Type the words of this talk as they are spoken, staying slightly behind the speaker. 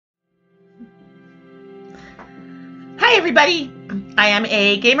everybody, I am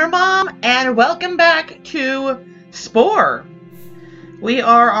a gamer mom and welcome back to Spore. We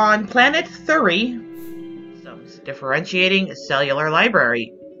are on planet 3. Some differentiating cellular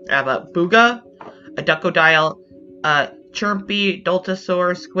library. I have a Booga, a Duckodile, a Chirpy,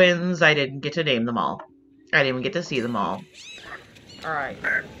 Doltosaur, Squins. I didn't get to name them all. I didn't even get to see them all. Alright.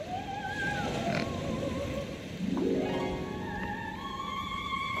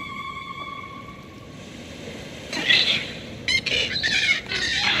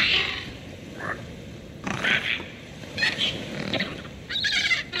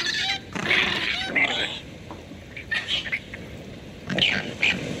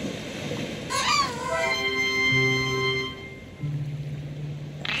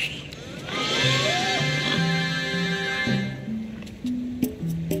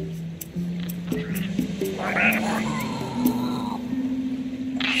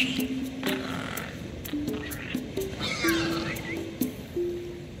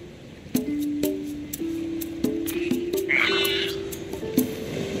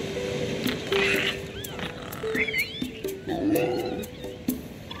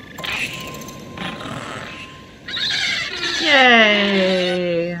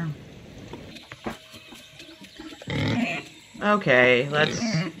 Yay! Okay, let's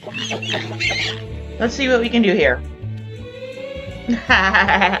see what we can do here.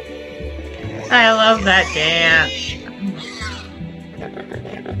 I love that dance.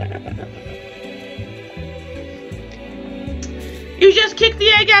 You just kicked the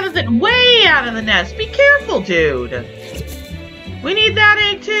egg way out of the nest. Be careful, dude. We need that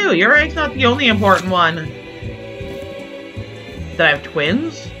egg too. Your egg's not the only important one. Did I have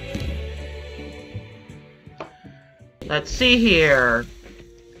twins? Let's see here.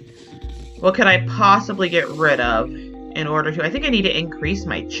 What could I possibly get rid of in order to... I think I need to increase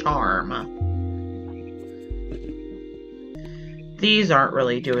my charm. These aren't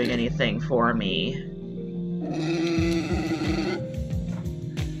really doing anything for me.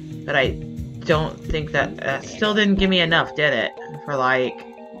 But I don't think that still didn't give me enough, did it? For like...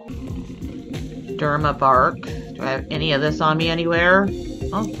 Derma bark. Do I have any of this on me anywhere? I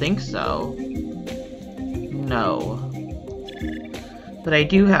don't think so. No. But I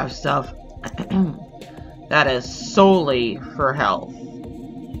do have stuff that is solely for health.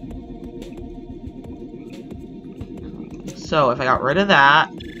 So if I got rid of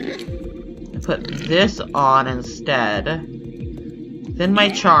that and put this on instead, then my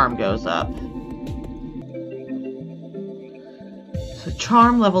charm goes up. So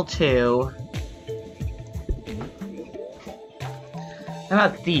charm level 2. How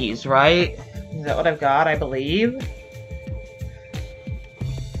about these, right? Is that what I've got, I believe?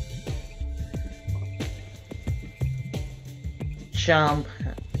 Jump.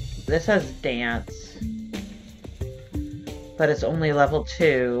 This has dance. But it's only level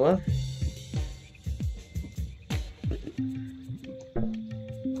 2.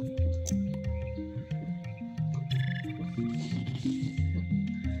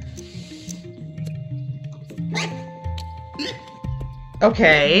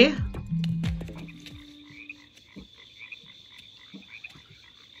 Okay.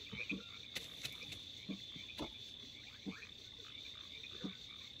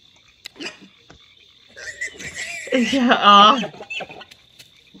 Yeah,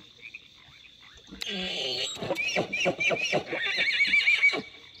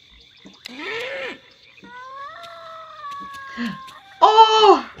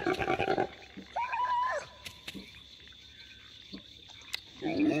 Oh!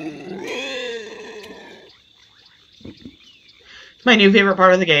 It's my new favorite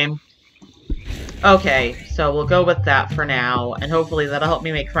part of the game. Okay, so we'll go with that for now, and hopefully that'll help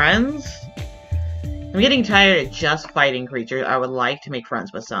me make friends. I'm getting tired of just fighting creatures. I would like to make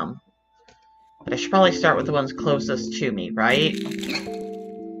friends with some. But I should probably start with the ones closest to me, right?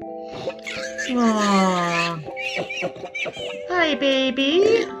 Aww. Hi,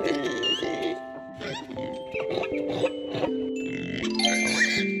 baby.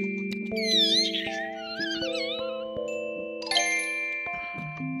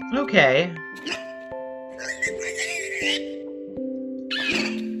 Okay.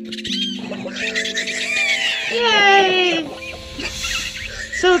 Yay!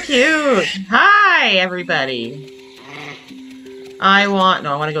 So cute! Hi, everybody! I want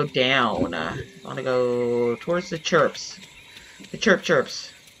to go down. I want to go towards the chirps. The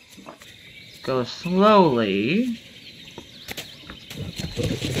chirps. Go slowly.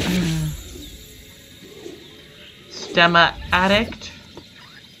 Stemma addict.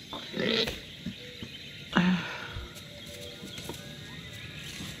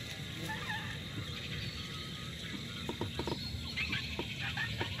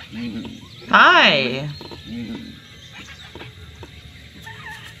 Hi.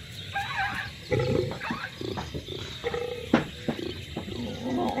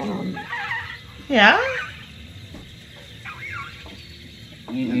 Yeah?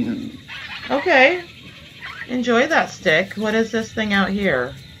 Okay. Enjoy that stick. What is this thing out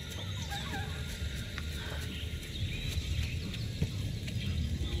here?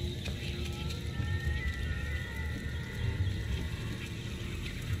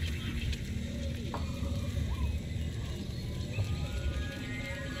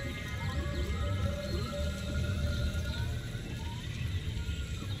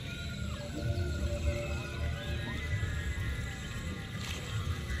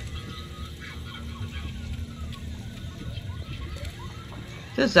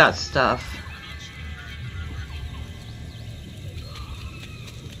 What is that stuff?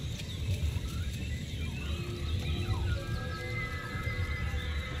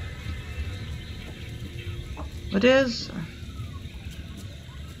 What is?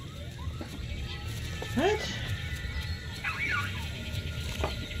 What?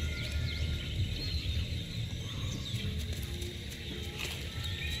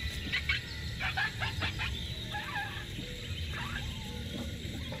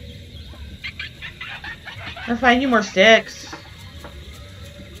 I'll find you more sticks.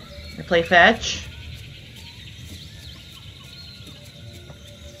 I play fetch.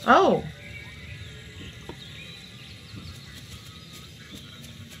 Oh.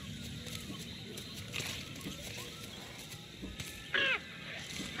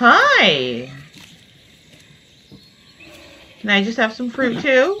 Hi. Can I just have some fruit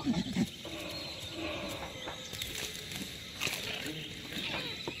too?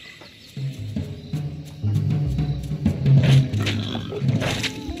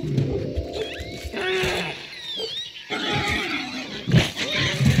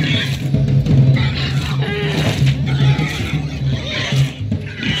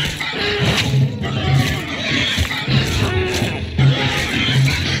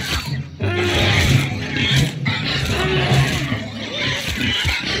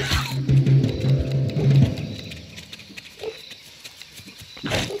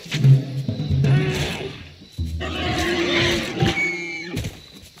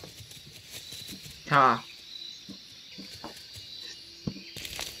 Ah.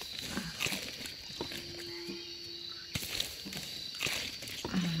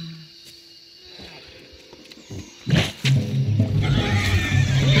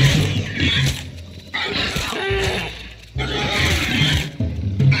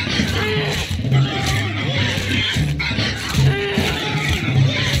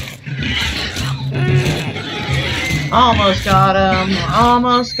 Almost got him.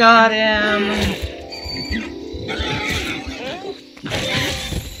 Almost got him.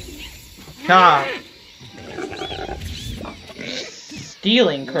 Ah.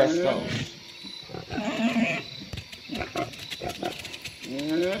 Stealing crystals.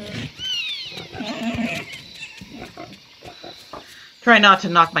 Try not to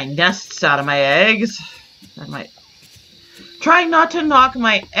knock my nests out of my eggs. I might. Try not to knock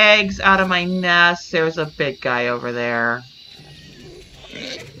my eggs out of my nest. There's a big guy over there.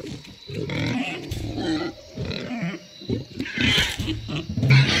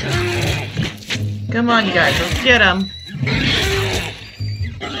 Come on, you guys. Let's get him.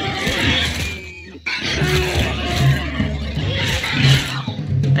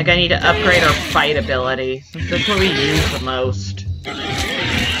 Like, I need to upgrade our fight ability, since that's what we use the most.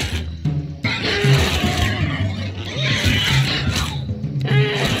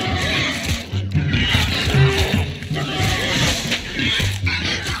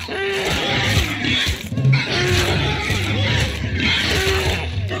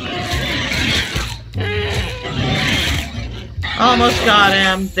 Almost got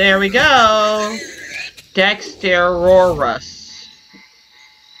him. There we go. Dexterorus.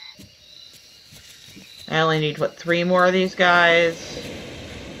 I only need, what, 3 more of these guys?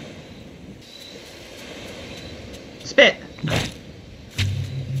 Spit.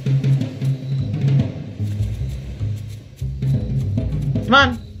 Come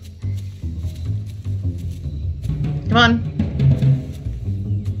on. Come on.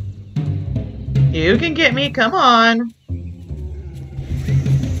 You can get me. Come on.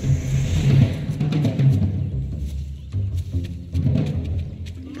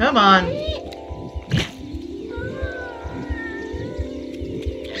 Come on.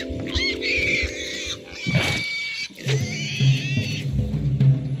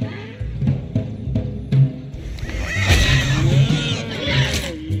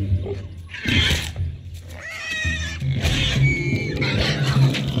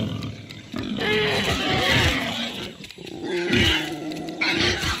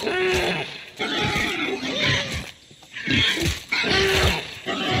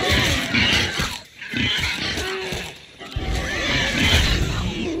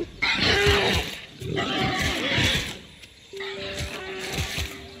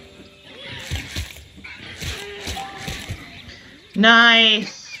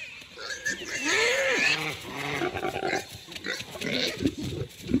 Nice!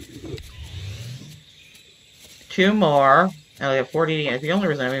 Two more. I only have 40 DNA. The only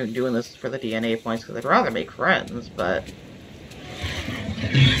reason I'm even doing this is for the DNA points, because I'd rather make friends, but...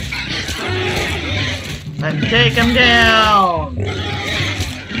 Let's take him down!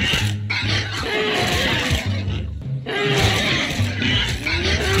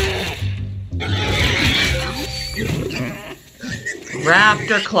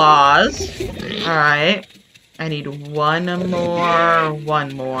 Raptor claws. Alright. I need one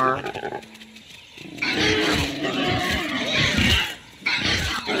more.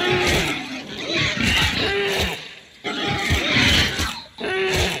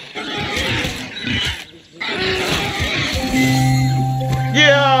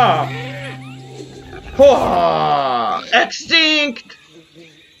 Yeah! Whoa! Extinct!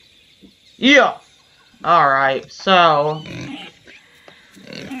 Yeah! Alright, so...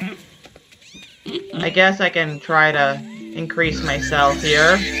 I guess I can try to increase myself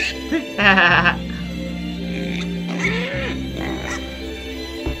here.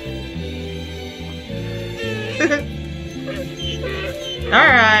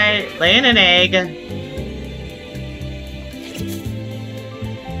 Alright, laying an egg.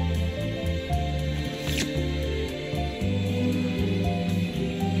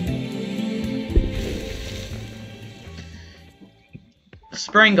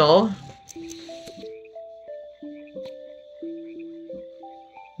 Springle.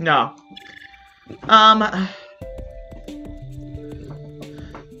 No. I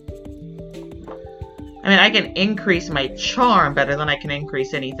mean, I can increase my charm better than I can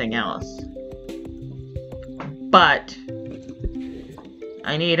increase anything else. But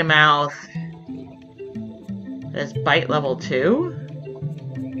I need a mouth that's bite level 2.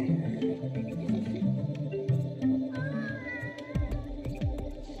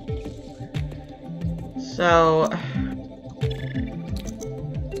 So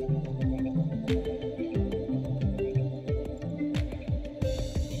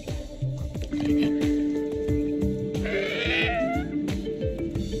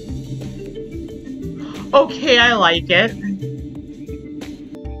okay, I like it.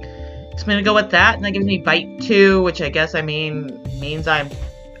 So I'm gonna go with that, and that gives me bite 2, which I guess means I'm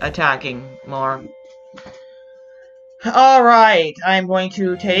attacking more. Alright, I'm going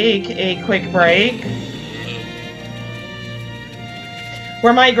to take a quick break.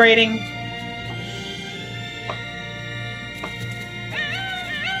 We're migrating.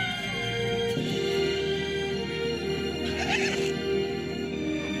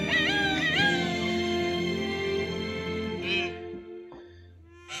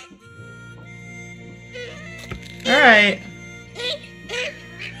 Alright.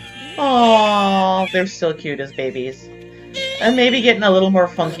 Aww, they're still cute as babies. And maybe getting a little more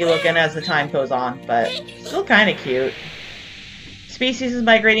funky looking as the time goes on, but still kind of cute. Species is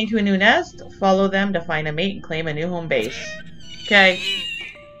migrating to a new nest. Follow them to find a mate and claim a new home base. Okay.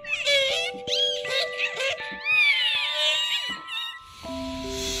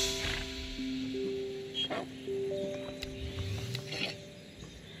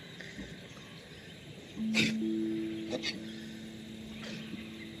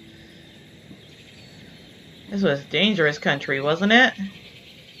 This was dangerous country, wasn't it?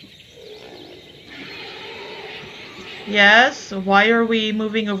 Yes? Why are we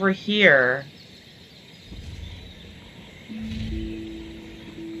moving over here?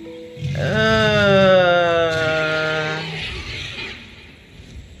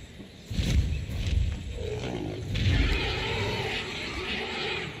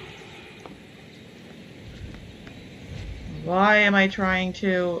 Why am I trying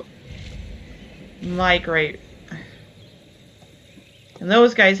to migrate? And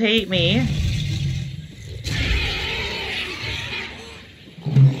those guys hate me.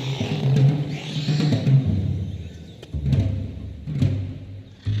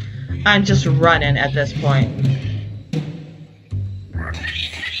 I'm just running at this point.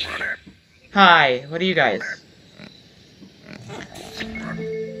 Hi, what are you guys?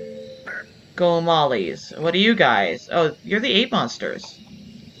 Go mollies. What are you guys? Oh, you're the ape monsters.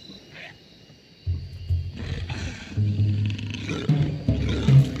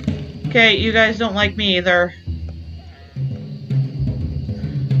 Okay, you guys don't like me either.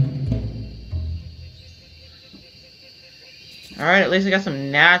 Alright, at least I got some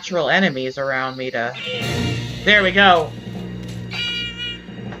natural enemies around me to... There we go!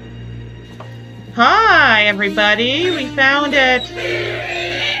 Hi, everybody! We found it!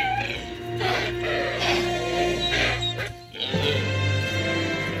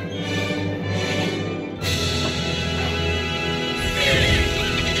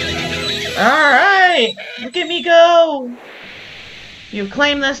 Alright! Look at me go! You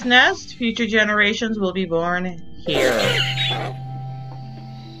claim this nest, future generations will be born here.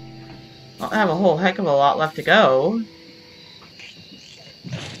 I have a whole heck of a lot left to go.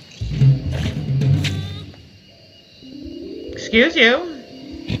 Excuse you.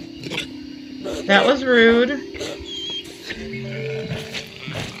 That was rude.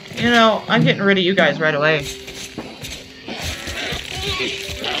 You know, I'm getting rid of you guys right away.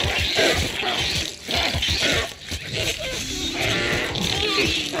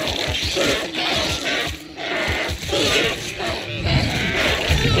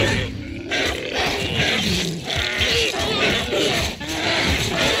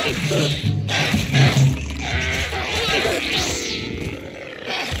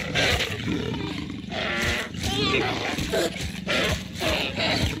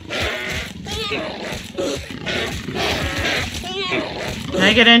 Can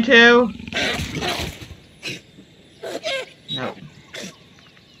I get into? No.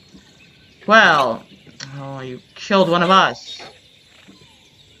 Well, oh, you killed one of us.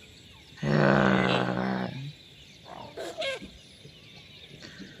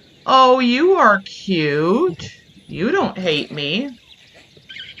 Oh, you are cute. You don't hate me.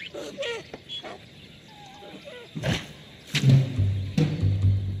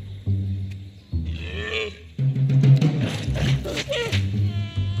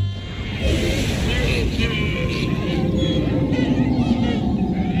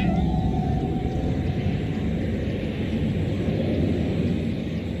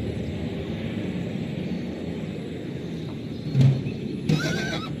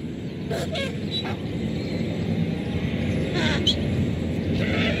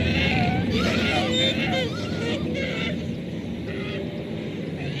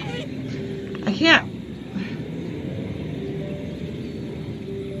 I can't.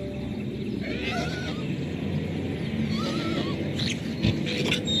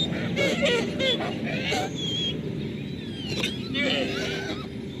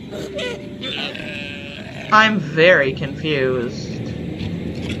 I'm very confused.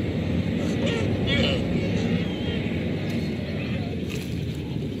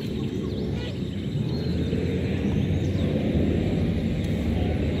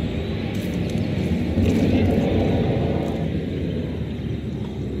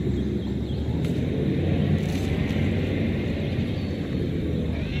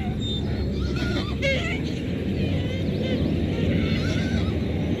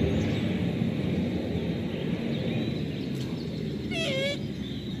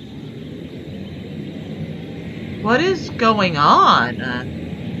 What is going on?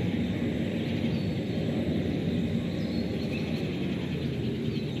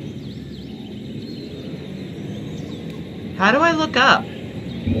 How do I look up?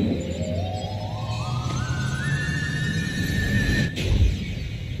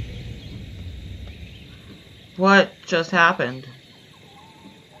 What just happened?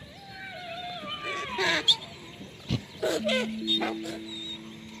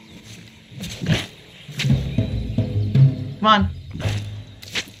 Come on.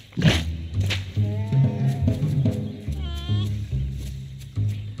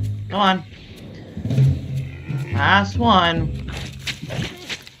 Come on. Last one.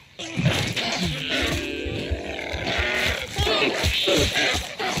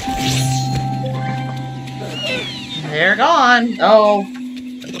 They're gone. Oh,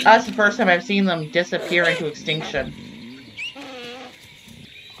 that's the first time I've seen them disappear into extinction.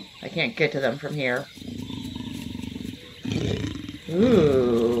 I can't get to them from here.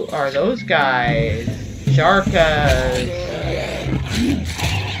 Ooh, are those guys? Sharkas.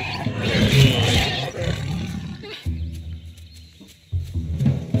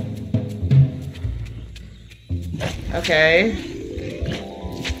 Okay.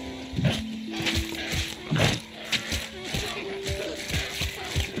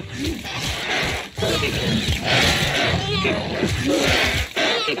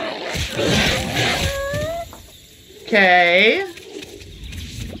 Okay.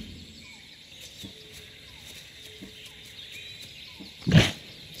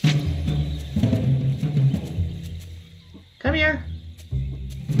 Come here.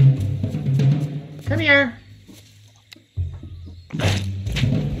 Come here.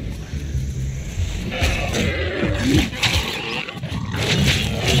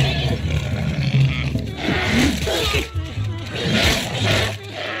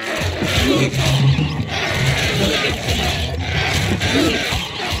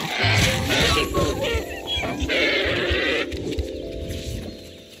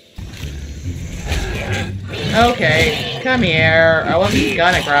 Okay, Come here. I wasn't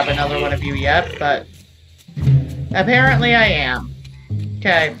gonna grab another one of you yet, but apparently I am.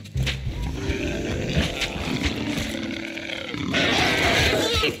 Okay.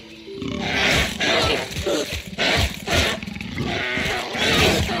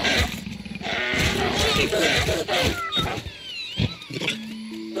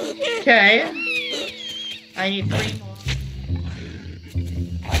 Okay. I need 3 more.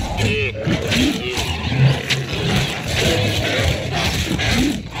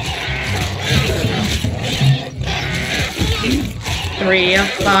 Three of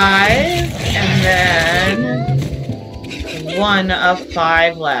 5, and then 1 of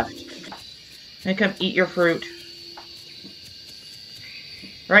 5 left. And come eat your fruit.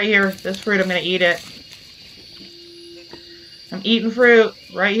 Right here, this fruit, I'm gonna eat it. I'm eating fruit,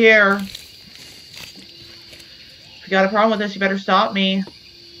 right here. If you got a problem with this, you better stop me.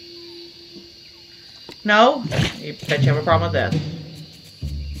 No? You bet you have a problem with this.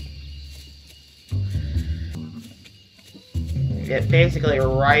 You get basically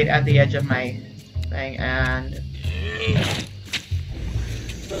right at the edge of my thing, and...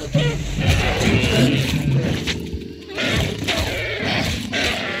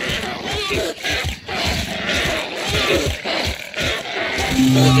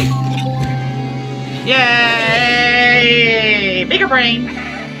 Yay! Bigger brain!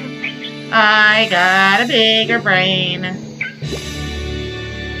 I got a bigger brain.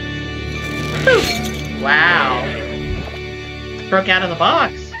 Whew. Wow. Broke out of the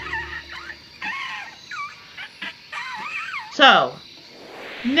box. So,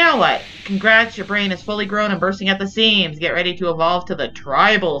 now what? Congrats, your brain is fully grown and bursting at the seams. Get ready to evolve to the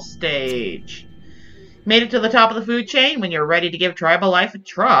tribal stage. Made it to the top of the food chain? When you're ready to give tribal life a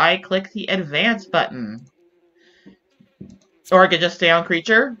try, click the advance button. Or I could just stay on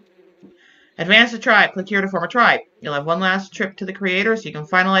creature. Advance the tribe. Click here to form a tribe. You'll have one last trip to the creator so you can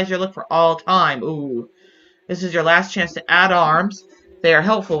finalize your look for all time. Ooh. This is your last chance to add arms. They are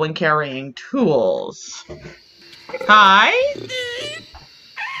helpful when carrying tools. Hi?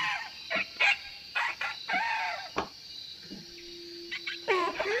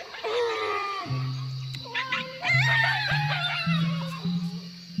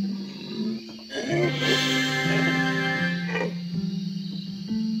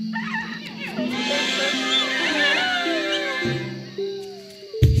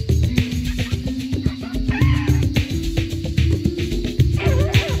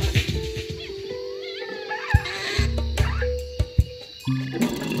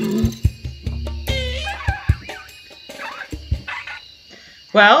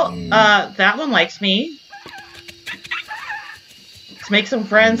 Well, that one likes me. Let's make some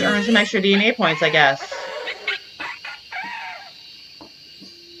friends, earn some extra DNA points, I guess.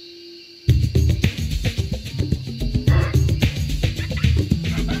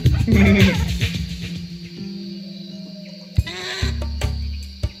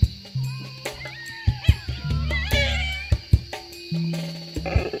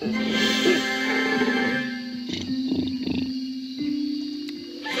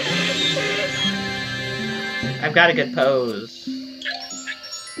 I've got a good pose.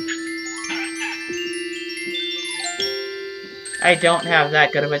 I don't have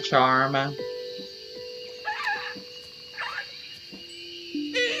that good of a charm.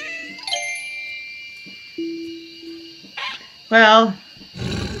 Well,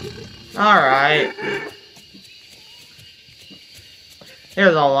 alright.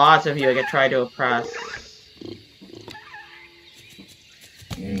 There's a lot of you I could try to oppress.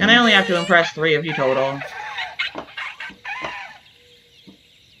 And I only have to impress 3 of you total.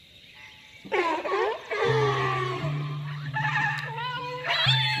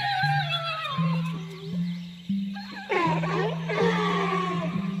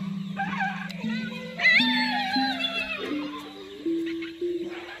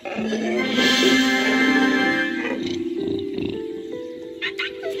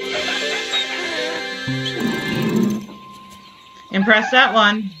 Impress that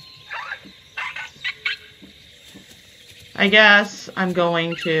one. I guess I'm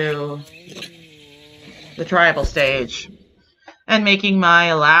going to the tribal stage and making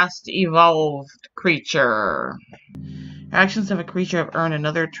my last evolved creature. Actions of a creature have earned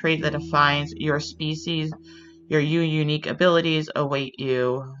another trait that defines your species. Your unique abilities await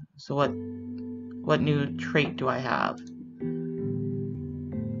you. So what new trait do I have?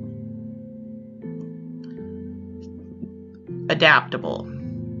 Adaptable.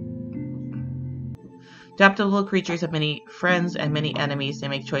 Adaptable creatures have many friends and many enemies. They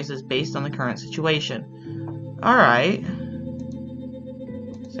make choices based on the current situation. Alright.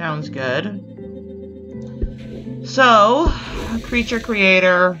 Sounds good. So, creature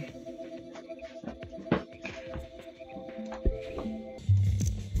creator.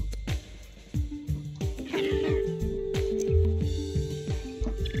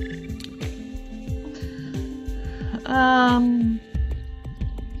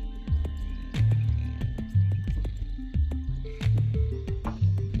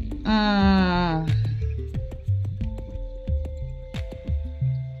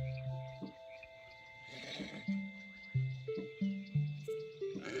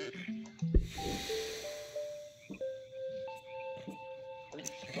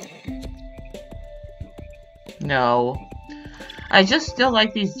 No. I just still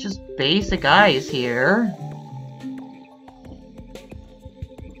like these just basic eyes here.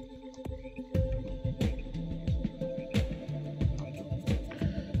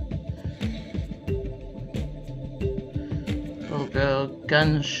 We'll go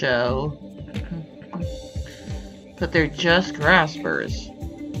gun show. But they're just graspers.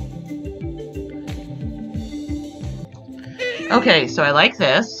 Okay, so I like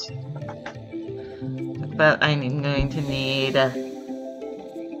this. But I'm going to need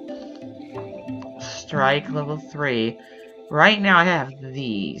strike level 3. Right now I have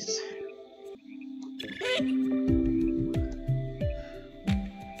these.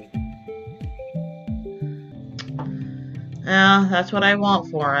 That's what I want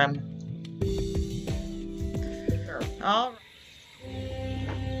for him. All right.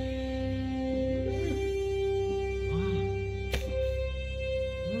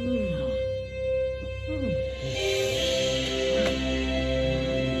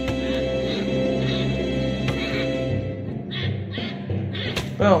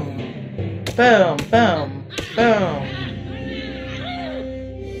 Boom. Boom, boom, boom.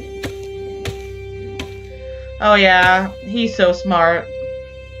 Oh yeah, he's so smart.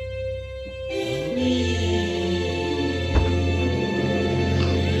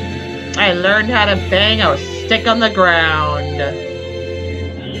 I learned how to bang a stick on the ground.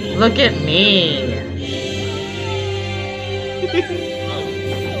 Look at me.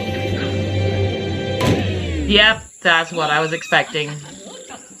 Yep, that's what I was expecting.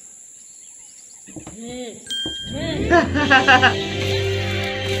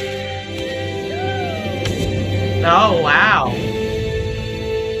 Oh, wow.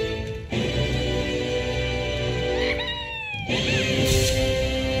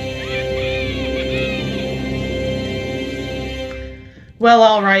 Well,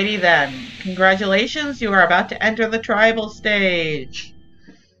 alrighty then. Congratulations, you are about to enter the tribal stage.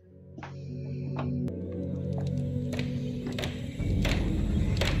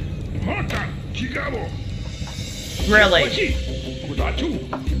 Really?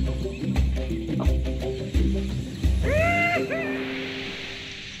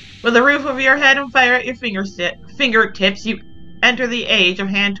 With the roof over your head and fire at your fingertips, you enter the age of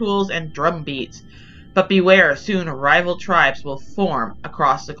hand tools and drum beats. But beware, soon rival tribes will form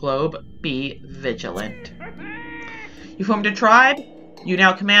across the globe. Be vigilant. You formed a tribe. You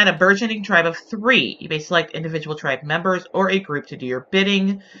now command a burgeoning tribe of 3. You may select individual tribe members or a group to do your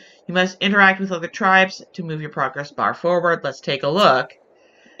bidding. You must interact with other tribes to move your progress bar forward. Let's take a look.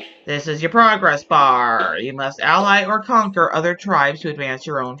 This is your progress bar. You must ally or conquer other tribes to advance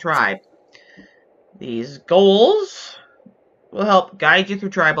your own tribe. These goals will help guide you through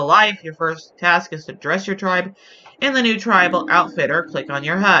tribal life. Your first task is to dress your tribe in the new tribal outfit or click on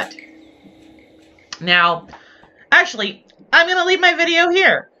your hut. Now, actually, I'm going to leave my video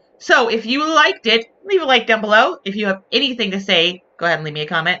here. So if you liked it, leave a like down below. If you have anything to say, go ahead and leave me a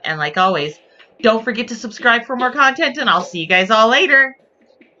comment. And like always, don't forget to subscribe for more content, and I'll see you guys all later.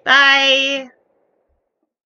 Bye!